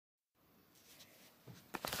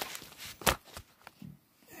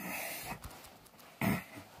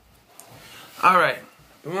Alright,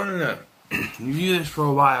 been wanting to review this for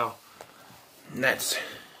a while, and that's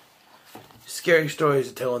Scary Stories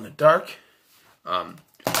to Tell in the Dark.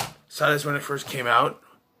 Saw this when it first came out.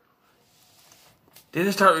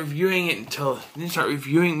 Didn't start reviewing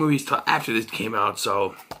movies till after this came out,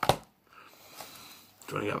 so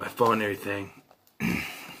when I got my phone and everything.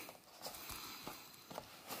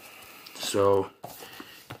 So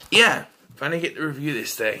yeah, finally get to review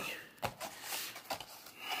this thing.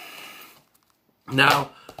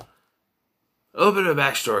 Now, a little bit of a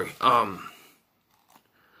backstory.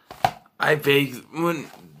 When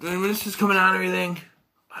this was coming out and everything,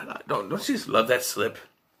 don't you just love that slip?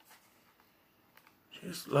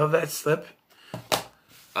 Just love that slip.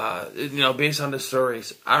 Based on the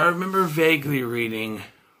stories, I remember vaguely reading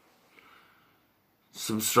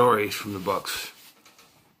some stories from the books.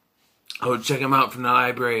 I would check them out from the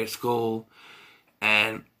library at school,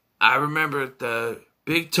 and I remember the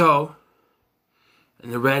big toe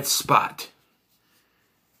and the red spot.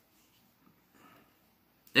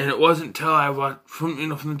 And it wasn't until I watched from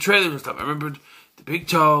the trailers and stuff, I remembered the big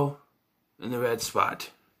toe and the red spot.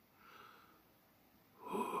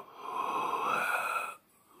 Who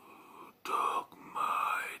took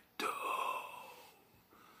my toe?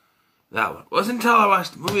 That one. It wasn't until I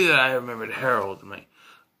watched the movie that I remembered Harold.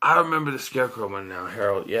 I remember the Scarecrow one now,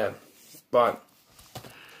 Harold, yeah. But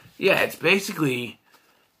yeah, it's basically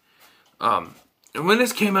and when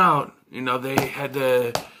this came out, they had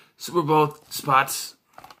the Super Bowl spots,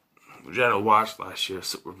 which I didn't watch last year,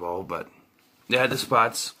 Super Bowl, but they had the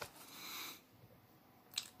spots.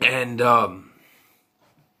 And going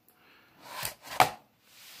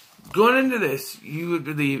into this, you would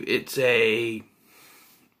believe it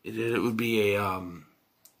would be an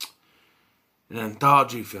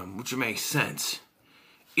anthology film, which would make sense.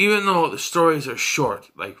 Even though the stories are short,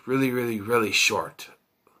 like really, really, really short.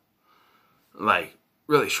 Like,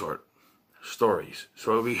 really short stories.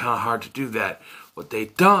 So it would be hard to do that. What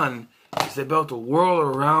they've done is they built a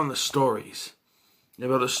world around the stories. They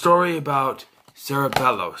built a story about Sarah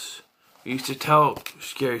Bellows, who used to tell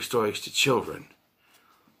scary stories to children.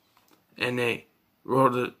 And they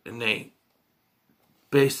wrote it, and they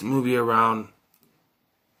based the movie around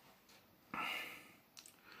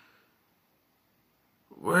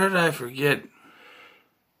where did I forget?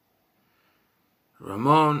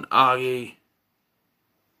 Ramon, Augie,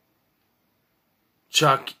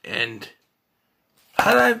 Chuck, and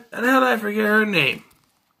how did I forget her name?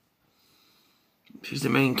 She's the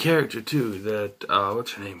main character too.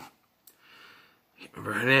 What's her name? I can't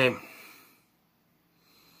remember her name.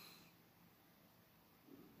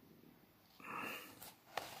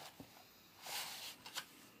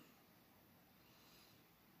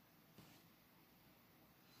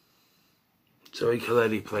 Zoe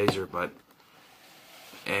Colletti plays her,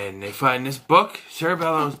 and they find this book, Sarah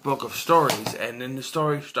Bellows' book of stories, and then the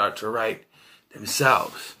stories start to write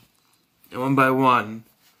themselves. And one by one,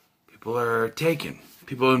 people are taken.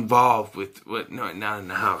 People involved with not in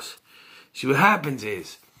the house. See, what happens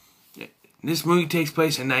is, this movie takes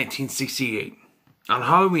place in 1968. On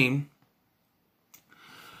Halloween,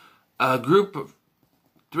 a group of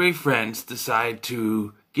 3 friends decide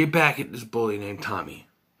to get back at this bully named Tommy.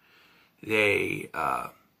 They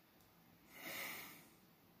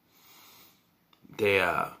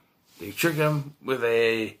trick him with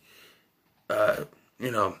a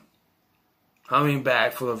Halloween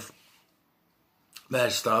bag full of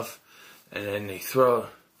bad stuff, and then they throw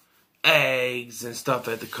eggs and stuff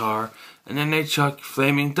at the car, and then they chuck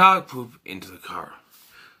flaming dog poop into the car.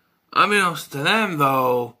 Unbeknownst to them,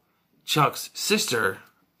 though, Chuck's sister,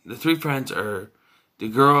 the 3 friends are the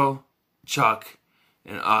girl, Chuck,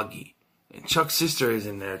 and Augie. And Chuck's sister is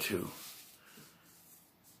in there too.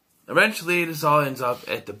 Eventually, this all ends up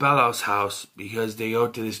at the Bellows house because they go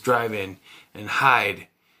to this drive-in and hide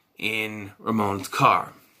in Ramon's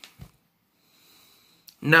car.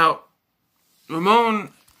 Now,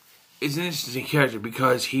 Ramon is an interesting character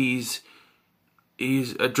because he's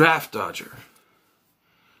a draft dodger.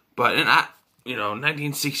 But in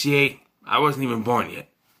 1968, I wasn't even born yet.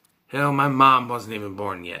 Hell, my mom wasn't even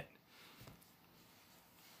born yet.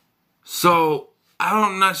 So,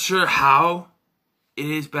 I'm not sure how it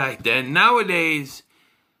is back then. Nowadays,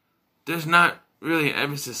 there's not really an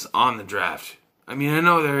emphasis on the draft. I mean, I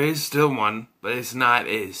know there is still one, but it's not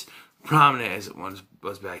as prominent as it was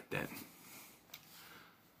back then.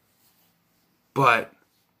 But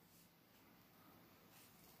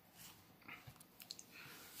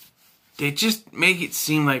they just make it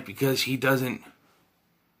seem like because he doesn't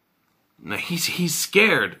No, he's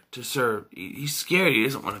scared to serve. He's scared. He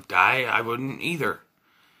doesn't want to die. I wouldn't either.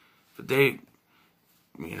 But they,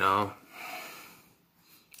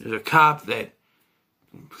 There's a cop that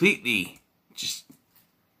completely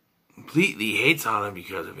hates on him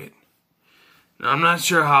because of it. Now, I'm not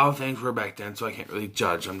sure how things were back then, so I can't really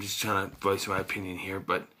judge. I'm just trying to voice my opinion here,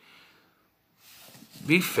 but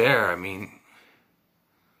be fair. I mean,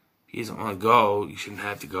 if he doesn't want to go, you shouldn't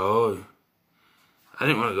have to go. I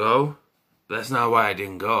didn't want to go, but that's not why I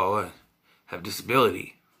didn't go. I have a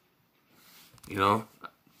disability. You know?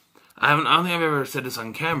 I don't think I've ever said this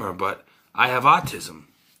on camera, but I have autism.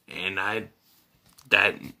 And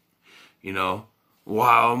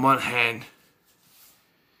while on one hand,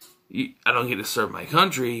 I don't get to serve my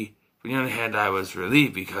country, but on the other hand, I was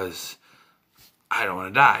relieved because I don't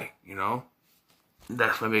want to die, you know?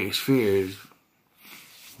 That's my biggest fear, is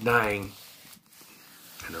dying,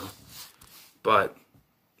 you know? But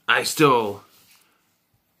I still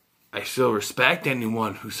respect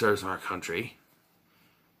anyone who serves our country.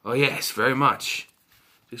 Oh yes, very much.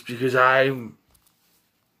 Just because I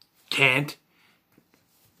can't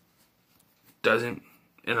and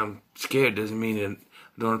I'm scared doesn't mean that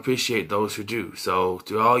I don't appreciate those who do. So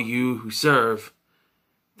to all you who serve,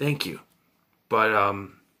 thank you. But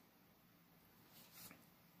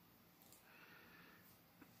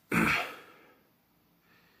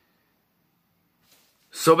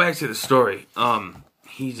so back to the story.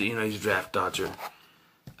 He's a draft dodger.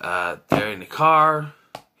 They're in the car,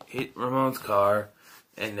 hit Ramon's car,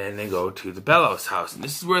 and then they go to the Bellows house. And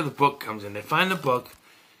this is where the book comes in. They find the book,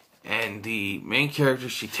 and the main character,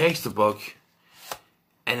 she takes the book,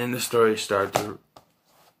 and then the stories start to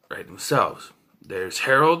write themselves. There's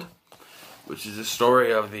Harold, which is the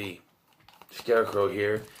story of the scarecrow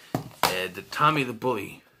here, and the Tommy the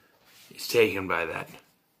bully is taken by that.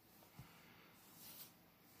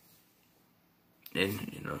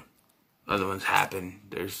 And other ones happen.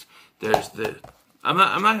 There's the I'm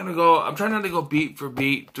trying not to go beat for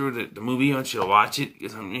beat through the movie. I want you to watch it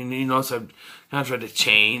because so I'm kind of trying to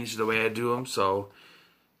change the way I do them. So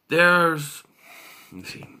let's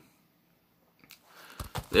see.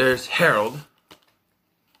 There's Harold,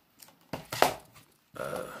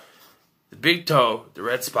 the big toe, the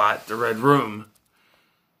red spot, the red room,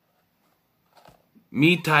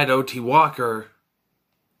 me, Tide O.T. Walker,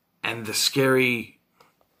 and the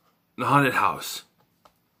haunted house.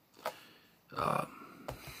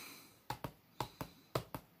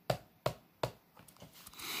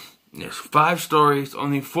 There's 5 stories,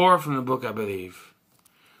 only 4 from the book, I believe.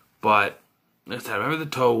 But next time, remember the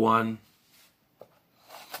toe one,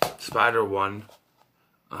 spider one,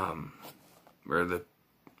 where the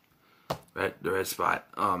red spot.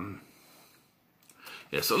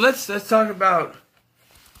 Yeah. So let's talk about,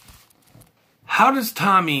 how does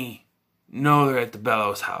Tommy know they're at the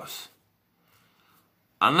Bellows house?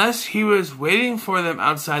 Unless he was waiting for them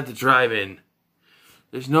outside the drive-in,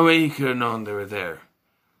 there's no way he could have known they were there.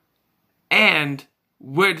 And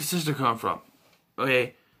where did the sister come from?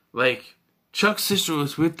 Okay, like, Chuck's sister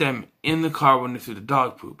was with them in the car when they threw the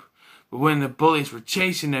dog poop. But when the bullies were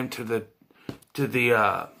chasing them to the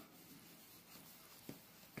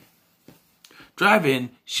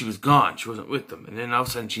drive-in, she was gone. She wasn't with them. And then all of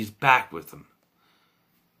a sudden, she's back with them.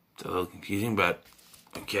 It's a little confusing, but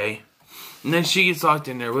okay. And then she gets locked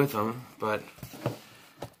in there with them, but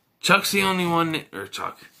Tommy's the only one that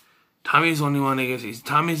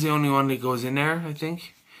goes in there, I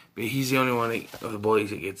think. But he's the only one of the bullies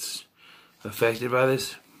that gets affected by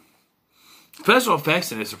this. Special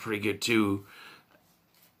effects in this are pretty good too.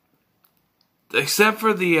 Except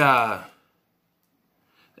for the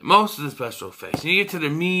most of the special effects. You get to the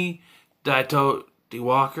me, Daito, the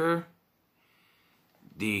Walker,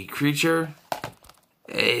 the creature.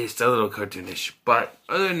 It's a little cartoonish, but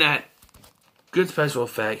other than that, good special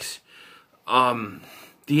effects.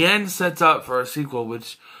 The end sets up for a sequel,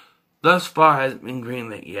 which thus far hasn't been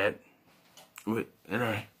greenlit yet. And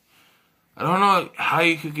I don't know how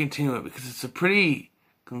you could continue it because it's a pretty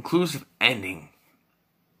conclusive ending.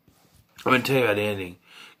 I'm gonna tell you about the ending.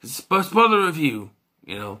 It's a spoiler review,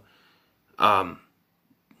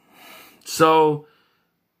 So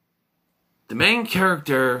the main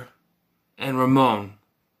character and Ramon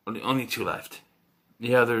are the only 2 left.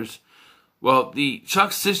 The others, well, the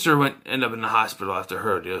Chuck's sister ended up in the hospital after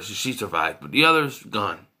her, so she survived, but the others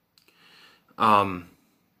gone. And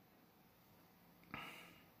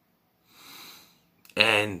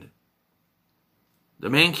the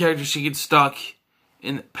main character, she gets stuck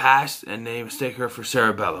in the past, and they mistake her for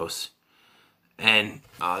Sarah Bellows. And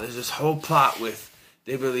there's this whole plot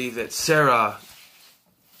they believe that Sarah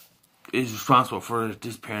is responsible for the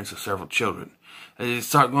disappearance of several children. As they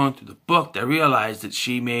start going through the book, they realize that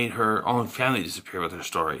she made her own family disappear with her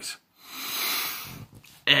stories.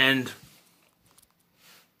 And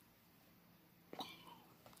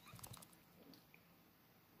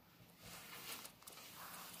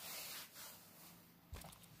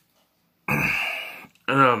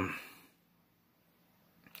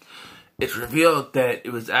it's revealed that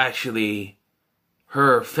it was actually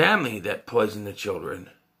her family that poisoned the children.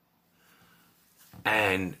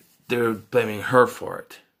 And they're blaming her for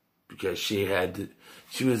it. Because she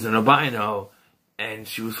was an albino and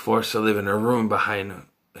she was forced to live in a room behind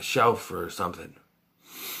a shelf or something.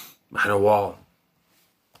 Behind a wall.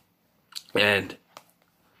 And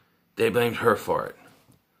they blamed her for it.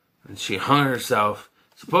 And she hung herself,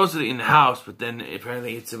 supposedly in the house, but then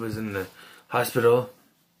apparently it was in the hospital.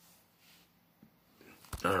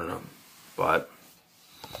 I don't know. But,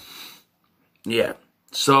 yeah.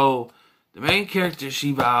 So, the main character,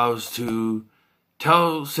 she vows to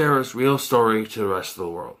tell Sarah's real story to the rest of the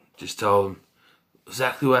world. Just tell them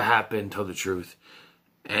exactly what happened, tell the truth.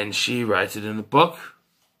 And she writes it in the book.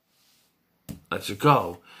 Lets it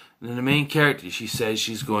go. And then the main character, she says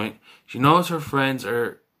she knows her friends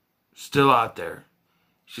are still out there.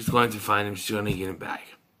 She's going to find them. She's going to get them back.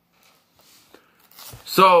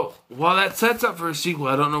 So, while that sets up for a sequel,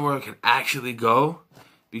 I don't know where it can actually go.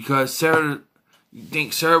 Because you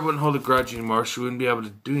think Sarah wouldn't hold a grudge anymore. She wouldn't be able to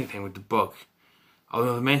do anything with the book.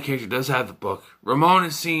 Although the main character does have the book. Ramon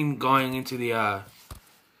is seen going into the,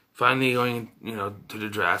 finally going, to the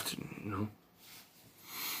draft,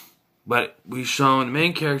 But we've shown the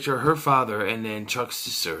main character, her father, and then Chuck's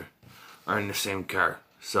sister are in the same car.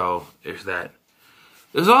 So, there's that.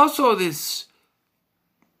 There's also this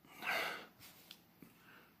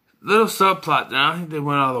little subplot that I don't think they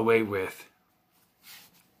went all the way with.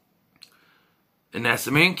 And that's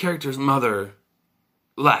the main character's mother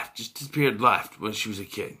just disappeared when she was a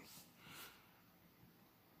kid.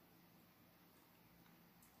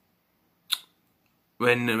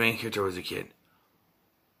 When the main character was a kid.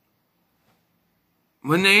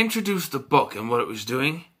 When they introduced the book and what it was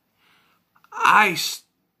doing, I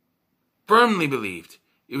firmly believed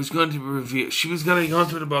it was going to be revealed. She was going to go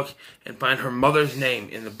through the book and find her mother's name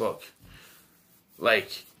in the book.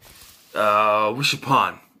 Like, Wish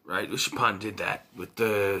Upon, right? Wish Upon did that with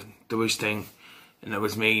the wish thing. And it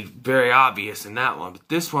was made very obvious in that one. But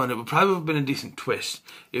this one, it would probably have been a decent twist.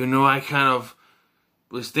 Even though I kind of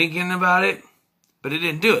was thinking about it. But it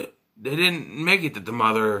didn't do it. They didn't make it that the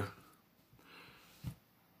mother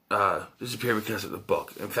disappeared because of the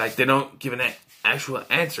book. In fact, they don't give an actual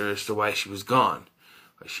answer as to why she was gone.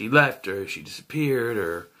 Why she left, or she disappeared,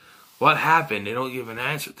 or what happened. They don't give an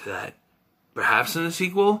answer to that. Perhaps in the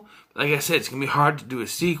sequel. But like I said, it's going to be hard to do a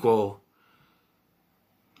sequel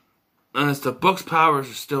unless the book's powers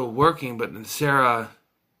are still working, but then Sarah...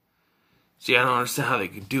 See, I don't understand how they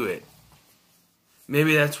could do it.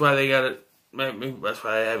 Maybe that's why they got it... Maybe that's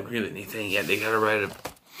why I haven't read anything yet. They gotta write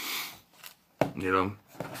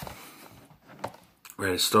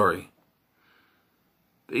a story.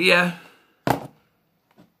 But yeah.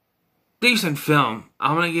 Decent film.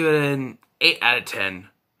 I'm gonna give it an 8 out of 10.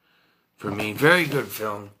 For me. Very good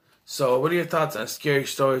film. So, what are your thoughts on Scary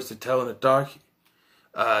Stories to Tell in the Dark?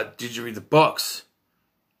 Did you read the books?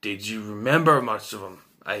 Did you remember much of them?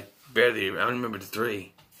 I remember the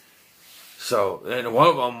 3. So, and one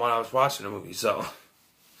of them when I was watching the movie, so.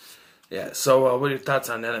 Yeah, so what are your thoughts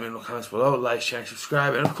on that? Let me know in the comments below. Like, share, and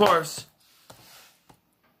subscribe. And of course,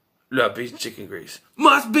 love, beef, and chicken grease.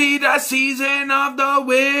 Must be the season of the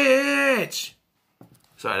witch.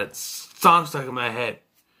 Sorry, that song stuck in my head.